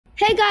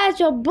Hey guys,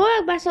 your boy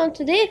Basan.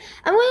 Today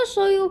I'm going to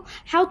show you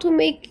how to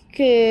make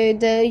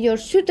your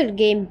shooter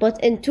game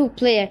but in 2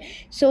 player.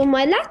 So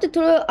my last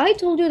tutorial I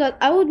told you that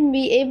I would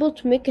be able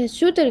to make a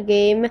shooter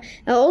game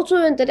and also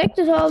in the next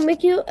tutorial I'll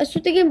make you a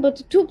shooter game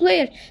but 2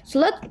 player. So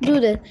let's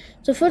do this.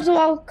 So first of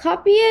all,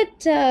 copy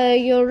it,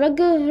 your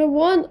regular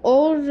one,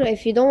 or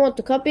if you don't want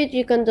to copy it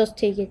you can just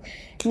take it.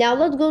 Now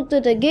let's go to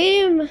the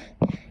game.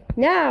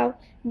 Now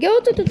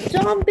go to the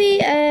zombie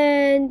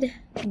and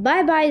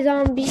bye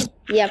zombie.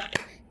 Yep.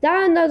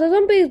 Now the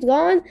zombie is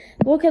gone,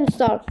 we can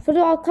start. First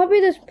of all, copy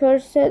this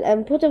person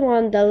and put him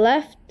on the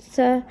left.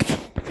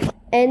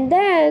 And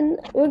then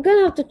we're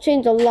gonna have to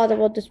change a lot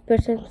about this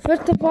person.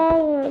 First of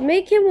all,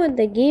 make him when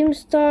the game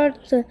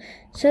starts.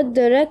 Set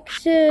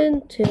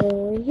direction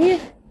to here.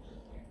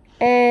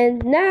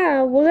 And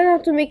now we're gonna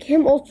have to make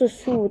him also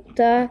shoot.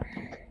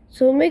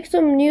 So make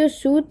some new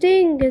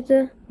shooting.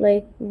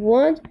 Like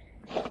 1,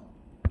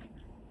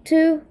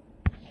 2,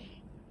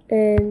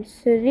 and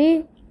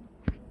 3.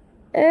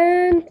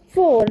 And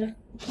 4.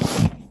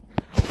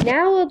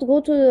 Now let's go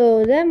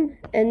to them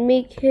and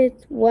make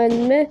it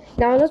 1 minute.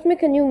 Now let's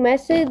make a new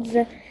message,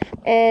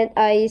 and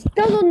I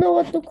still don't know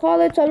what to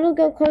call it, so I'm not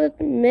gonna call it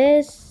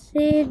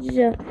message.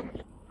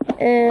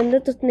 And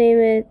let us name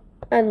it,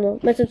 I don't know,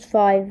 message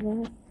 5.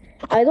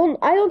 I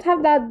don't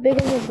have that big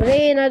of a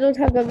brain. I don't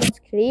have that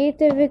much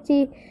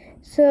creativity,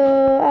 so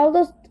I'll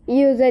just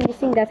use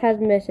anything that has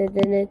message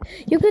in it.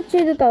 You could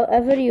change it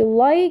however you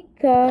like.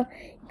 You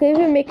can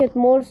even make it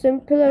more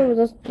simpler with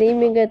just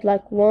naming it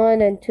like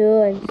 1 and 2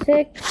 and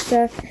 6.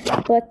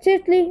 But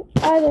seriously,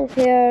 I don't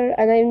care.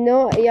 And I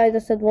know I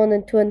just said 1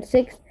 and 2 and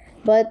 6,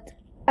 but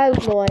I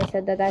don't know why I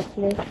said that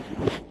actually.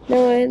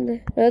 Now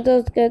let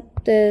us get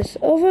this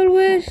over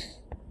with.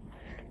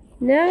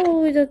 Now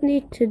all we just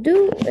need to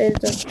do is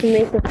just to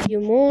make a few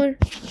more.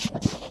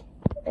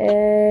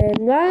 And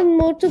 1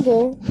 more to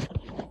go.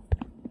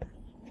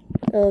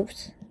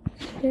 Oops.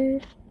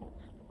 Okay.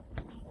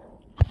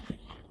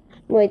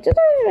 Wait, did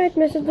I write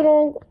message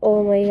wrong?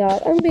 Oh my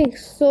god, I'm being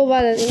so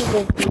bad at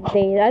English these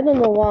days. I don't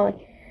know why.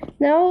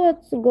 Now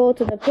let's go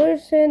to the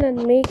person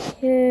and make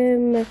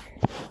him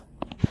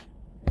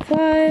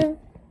 5,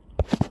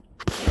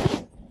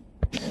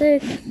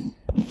 6,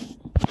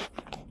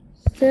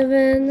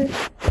 7,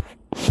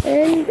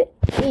 and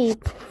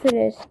 8.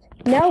 Finished.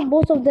 Now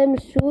both of them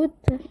shoot.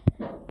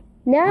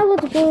 Now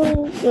let's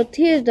go, but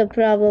here's the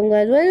problem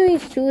guys, when we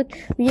shoot,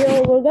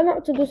 we're gonna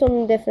have to do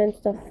some different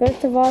stuff.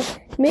 First of all,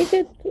 make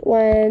it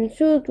when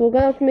shoot, we're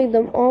gonna have to make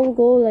them all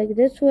go like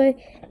this way,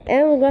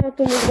 and we're gonna have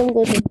to make them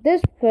go to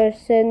this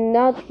person,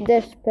 not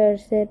this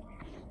person.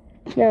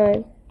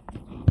 Now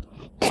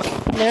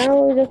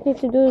we just need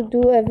to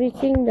do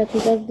everything that we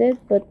just did,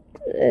 but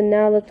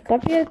now let's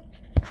copy it.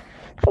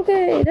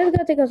 Okay, that's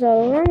gonna take us a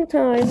long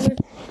time.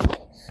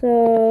 So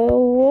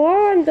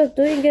while I'm just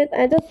doing it,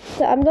 I'm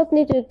just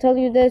need to tell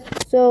you this.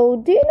 So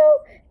do you know,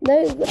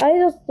 I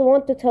just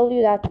want to tell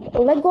you that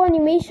Lego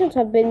animations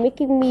have been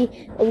making me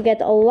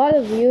get a lot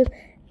of views,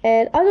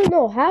 and I don't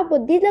know how,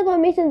 but these Lego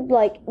animations,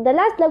 like the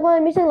last Lego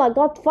animation, like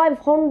got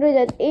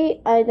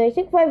 508, I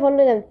think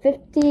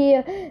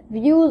 550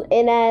 views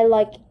in in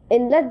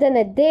less than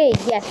a day.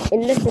 Yes,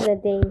 in less than a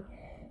day.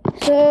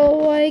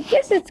 So I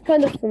guess it's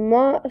kind of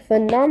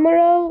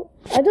phenomenal.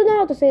 I don't know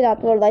how to say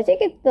that word. I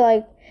think it's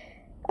like.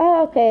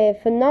 Okay,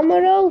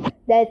 phenomenal.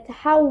 That's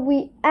how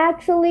we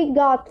actually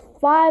got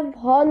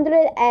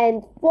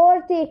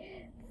 540.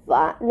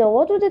 No,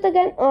 what was it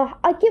again?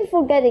 I keep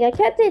forgetting. I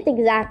can't say it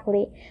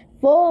exactly.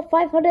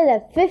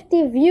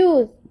 550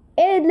 views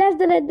in less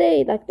than a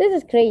day. Like, this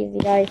is crazy,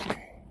 guys.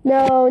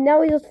 Now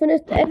we just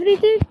finished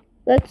everything.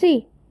 Let's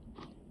see.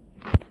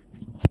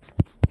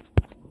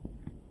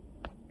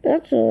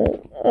 That's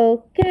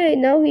okay.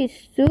 Now he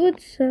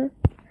shoots.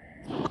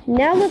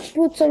 Now let's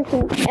put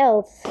something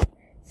else.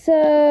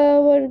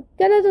 So we're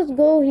gonna just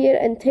go here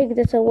and take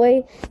this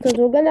away because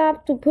we're gonna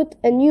have to put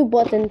a new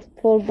button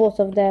for both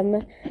of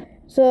them.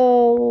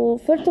 So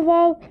first of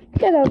all,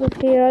 get out of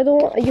here.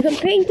 You can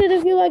paint it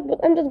if you like, but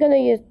I'm just gonna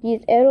use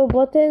these arrow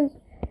buttons.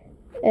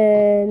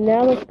 And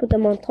now let's put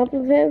them on top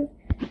of him.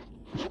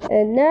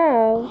 And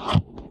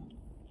now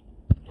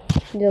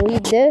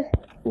delete this,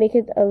 make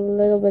it a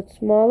little bit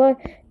smaller,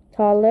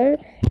 taller,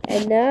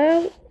 and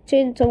now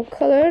change some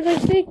colors. I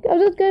think I'm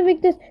just gonna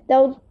make this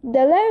now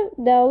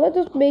let's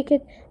just make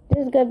it,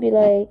 this is gonna be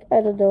like,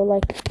 I don't know,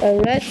 like a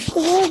red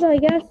sword, I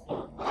guess.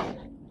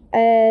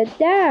 And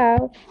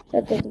now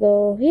let's just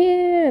go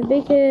here and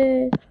make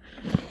it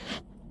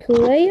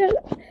player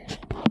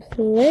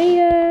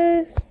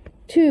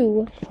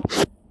 2.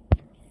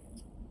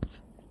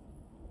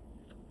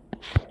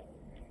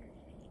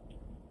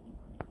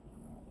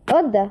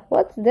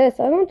 What's this?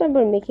 I don't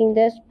remember making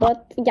this,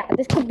 but yeah,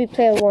 this could be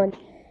player 1.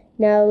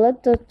 Now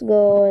let's just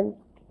go and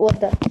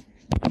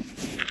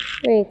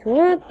wait,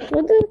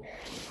 what the?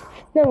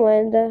 No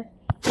wonder.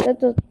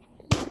 Let's just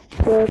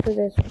go to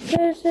this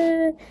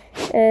person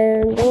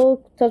and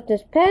go touch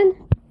this pen.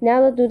 Now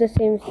let's do the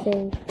same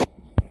thing.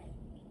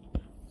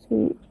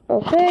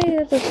 Okay,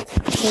 let's just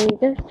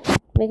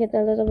make it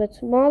a little bit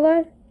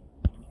smaller.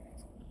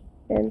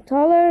 and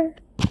taller.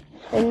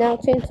 And now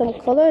change some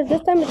colors.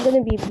 This time it's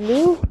gonna be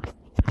blue.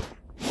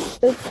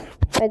 Oops,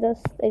 I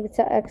just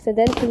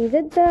accidentally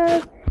did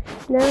that.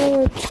 Now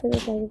let's put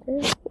it like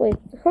this. Wait,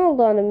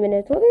 hold on a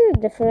minute. What is the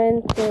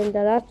difference in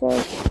the last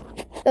one?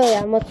 Oh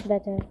yeah, much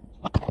better.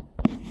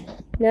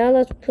 Now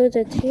let's put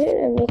it here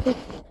and make it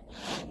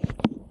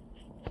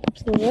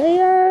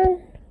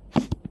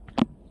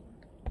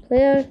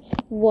player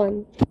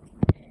 1.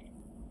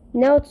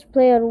 Now it's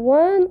player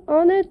 1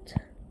 on it.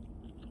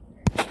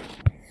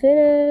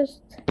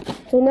 Finished.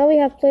 So now we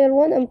have player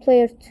 1 and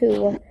player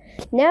 2.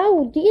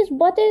 Now these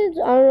buttons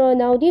are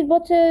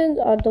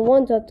the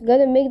ones that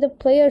gonna make the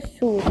player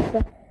shoot.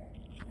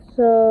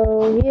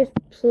 So here's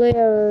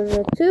player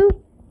 2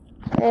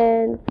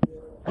 and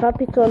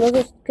copy to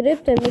another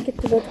script and make it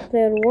to go to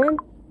player 1.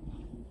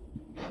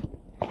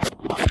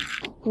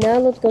 Now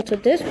let's go to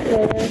this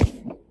player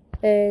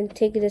and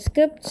take the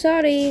script.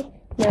 Sorry.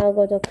 Now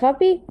go to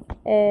copy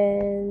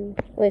and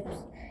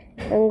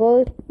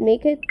go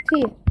make it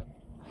T.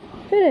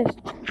 Finished.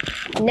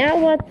 Now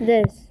what's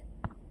this?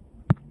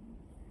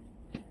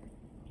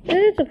 Is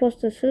it supposed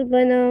to shoot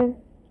by now?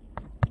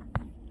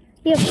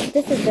 Yep,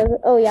 this is the.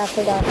 Oh yeah, I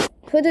forgot.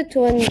 Put it to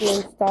when the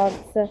game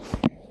starts.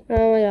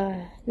 Oh my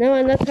god.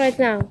 No, not right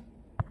now.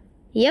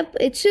 Yep,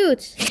 it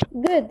shoots.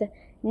 Good.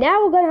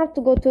 Now we're gonna have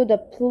to go to the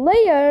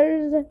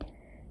players.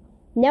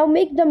 Now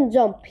make them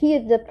jump.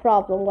 Here's the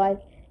problem, guys.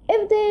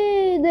 If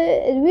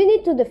we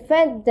need to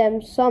defend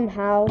them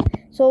somehow,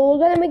 so we're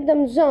gonna make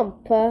them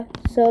jump.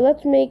 So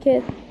let's make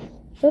it.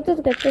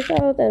 Let's get this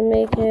out and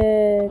make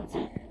it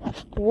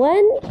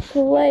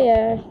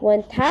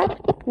when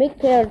tapped, make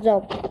player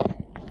jump.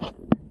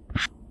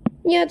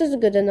 Yeah, this is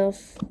good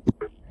enough.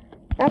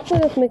 After,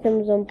 let's make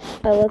him jump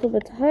a little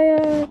bit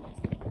higher.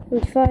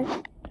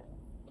 25.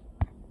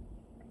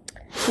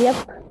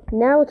 Yep,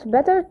 now it's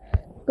better.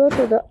 Go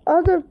to the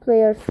other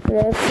player's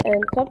script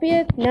and copy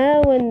it.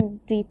 Now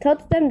when we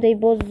touch them, they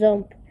both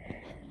jump.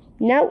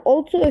 Now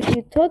also if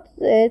you touch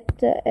it,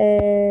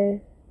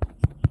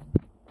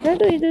 how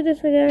do you do this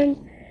again?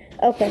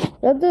 Okay,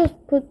 let us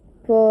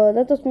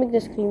make the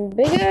screen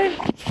bigger.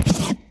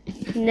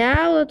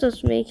 Now let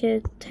us make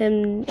it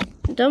him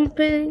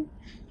jumping.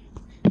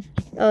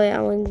 Oh yeah,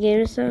 when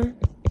game start.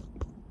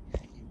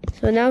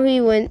 So now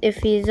if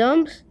he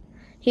jumps,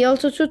 he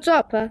also shoots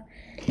up.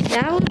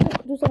 Now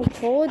let's do some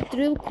code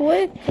real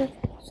quick.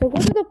 So go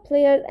to the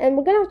players and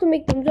we're gonna have to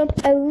make them jump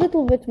a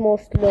little bit more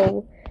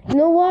slow. You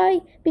know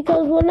why?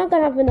 Because we're not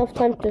gonna have enough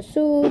time to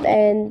shoot,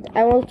 and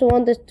I also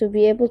want us to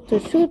be able to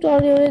shoot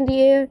while you're in the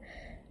air.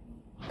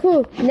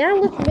 Cool. Now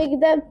let's make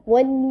them,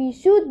 when we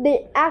shoot,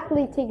 they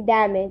actually take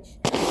damage.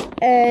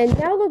 And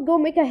now let's go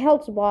make a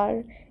health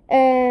bar.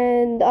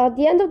 And at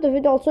the end of the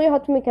video, I'll show you how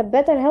to make a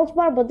better health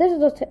bar, but this is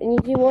just an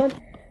easy one.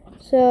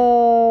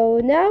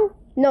 So now,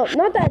 no,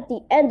 not at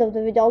the end of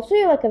the video. I'll show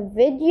you like a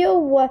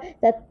video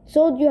that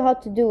showed you how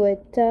to do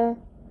it.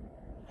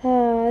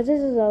 This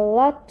is a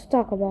lot to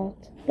talk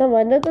about. Never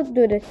mind, let's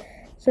do this.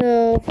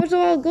 So first of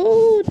all,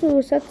 go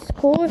to set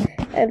score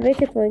and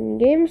make it when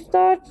game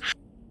starts.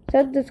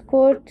 Set the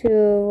score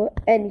to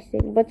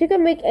anything, but you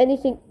can make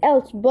anything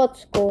else but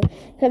score.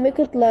 You can make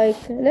it like,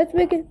 let's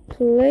make it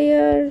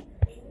player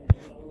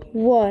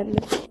 1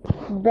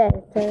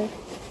 better.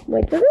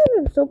 Wait, does it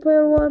even show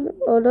player 1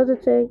 or does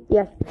it say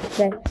yes?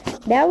 Okay.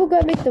 Now we're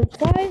gonna make them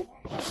 5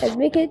 and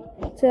make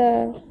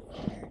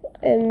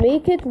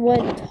it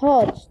when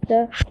touched.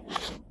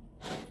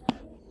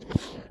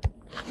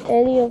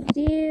 Any of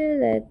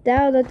these, and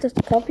now let's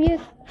just copy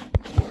it.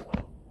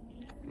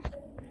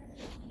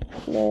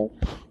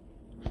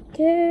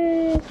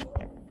 Okay.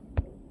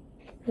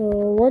 So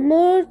one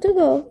more to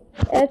go.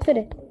 And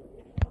finish.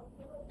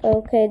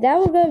 Okay, now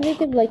we're gonna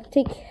make it like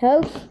take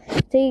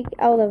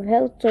out of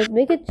health. So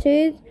make it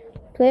change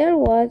player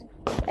 1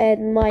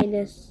 and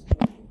minus.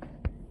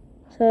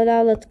 So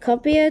now let's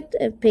copy it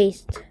and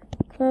paste.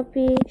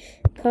 Copy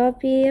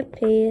and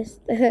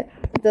paste.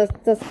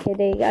 just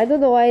kidding. I don't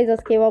know why I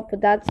just came up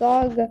with that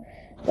song,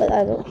 but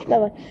I don't.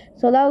 Never mind.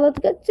 So now let's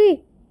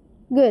see.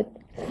 Good.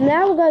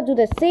 Now we're gonna do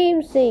the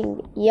same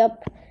thing.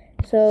 Yep.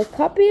 So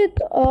copy it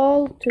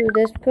all to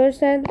this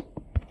person.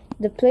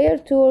 The player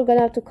 2, we're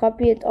gonna have to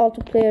copy it all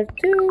to player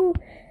 2.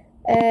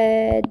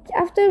 And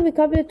after we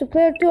copy it to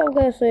player 2, I'm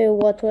gonna show you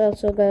what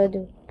else we're gonna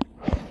do.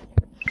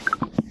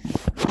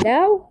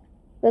 Now,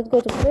 let's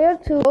go to player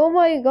 2. Oh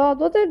my god,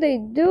 what are they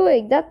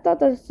doing? That's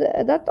not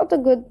a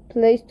good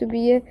place to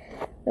be in.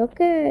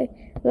 Okay,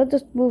 let's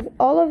just move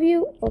all of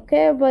you.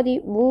 Okay, everybody,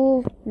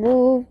 move.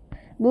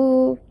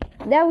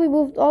 Now we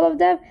moved all of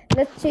them.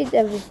 Let's change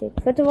everything.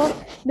 First of all,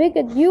 make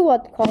a new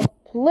one called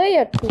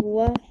player 2.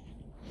 What?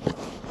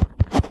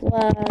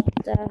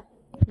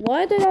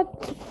 Why did I?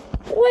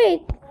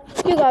 Wait,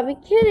 you gotta be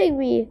kidding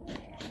me.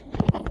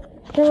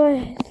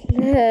 Player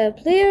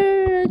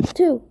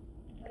 2.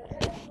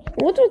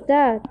 What was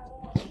that?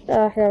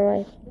 Never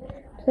mind.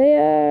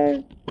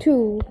 Player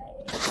 2.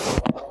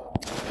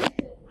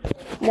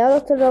 Now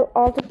let's turn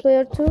all to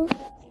player 2.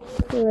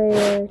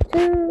 Player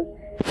 2.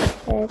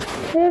 And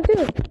player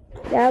 2.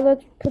 Now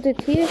let's put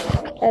it here,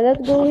 and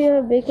let's go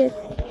here, make it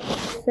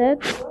set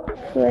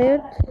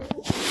player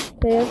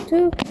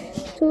 2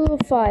 to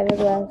 5 as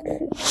well.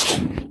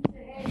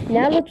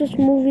 Now let's just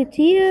move it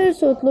here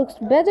so it looks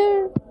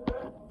better.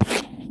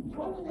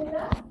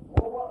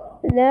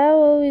 Now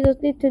all we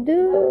just need to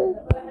do,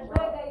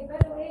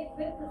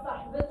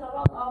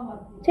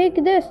 take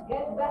this.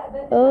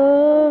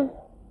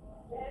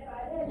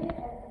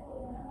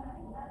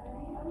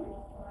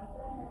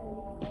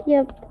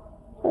 Yep.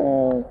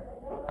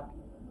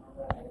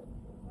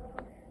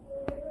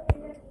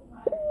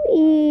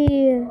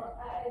 Yeah.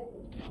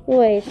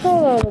 Wait,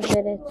 hold on a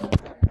minute.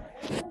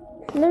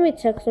 Let me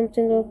check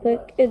something real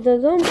quick. It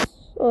doesn't.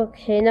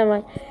 Okay, never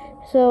mind.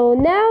 So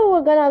now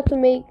we're gonna have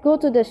to go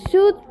to the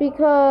shoot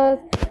because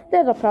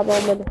there's a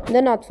problem with them.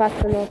 They're not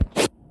fast enough.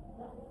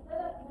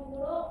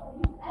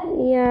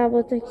 Yeah,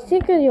 but I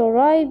think you're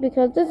right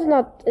because this is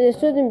not. It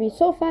shouldn't be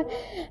so fast.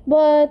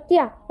 But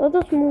yeah, let's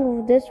just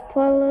move this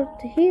part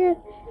to here.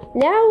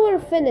 Now we're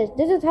finished.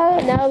 This is how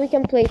now we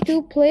can play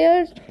 2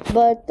 players.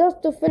 But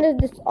just to finish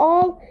this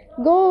all,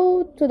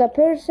 go to the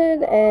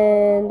person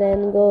and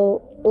then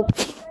go.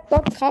 Oops,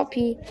 not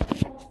copy.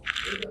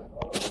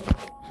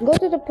 Go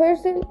to the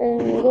person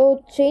and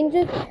go change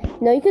it.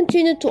 Now you can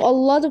change it to a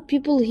lot of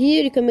people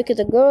here. You can make it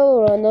a girl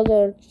or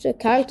another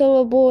character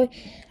or a boy.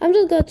 I'm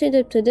just gonna change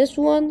it to this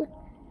one,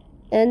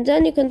 and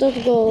then you can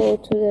just go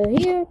to the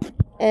here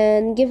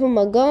and give him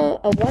a gun,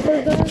 a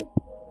water gun.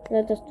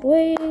 Now just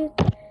wait.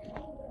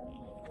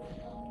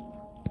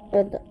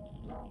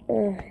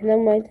 Never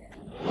mind.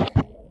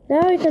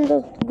 Now you can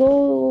just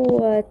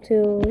go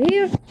to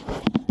here,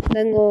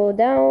 then go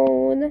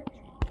down,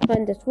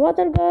 find this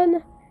water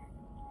gun.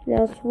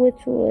 Now switch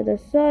to the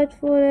side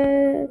for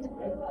it,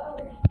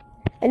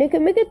 and you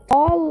can make it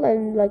tall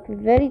and like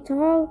very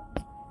tall.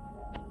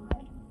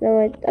 Now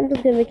I'm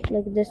just gonna make it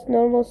like this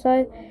normal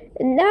size,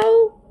 and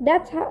now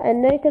that's how.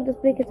 And now you can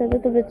just make it a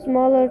little bit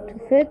smaller to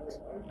fit.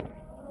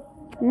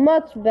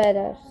 Much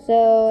better.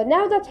 So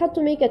now that's how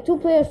to make a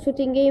 2-player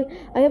shooting game.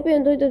 I hope you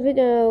enjoyed this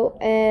video,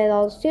 and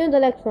I'll see you in the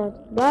next one.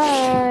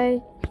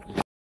 Bye.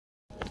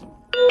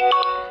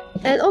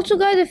 And also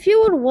guys, if you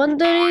were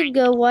wondering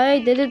why I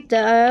did it,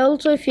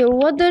 if you're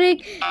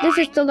wondering, this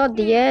is still not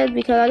the end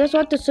because I just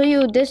want to show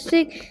you this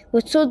thing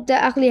which shows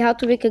actually how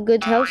to make a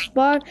good health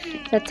bar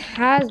that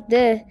has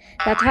the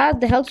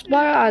health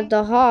bar and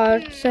the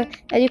hearts,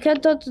 and you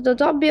can't touch the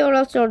zombie or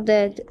else you're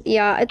dead.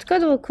 Yeah, it's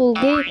kind of a cool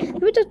game.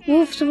 Let me just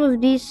move some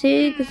of these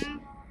things.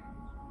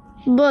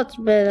 Much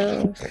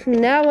better.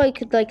 Now I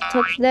could like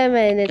touch them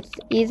and it's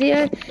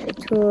easier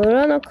to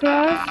run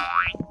across.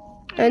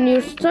 And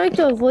you're trying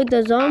to avoid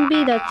the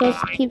zombie that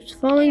just keeps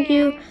following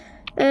you,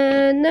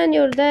 and then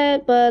you're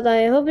dead. But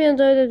I hope you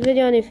enjoyed this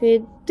video, and if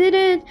you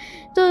didn't,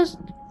 just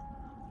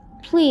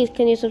please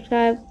can you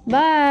subscribe.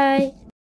 Bye.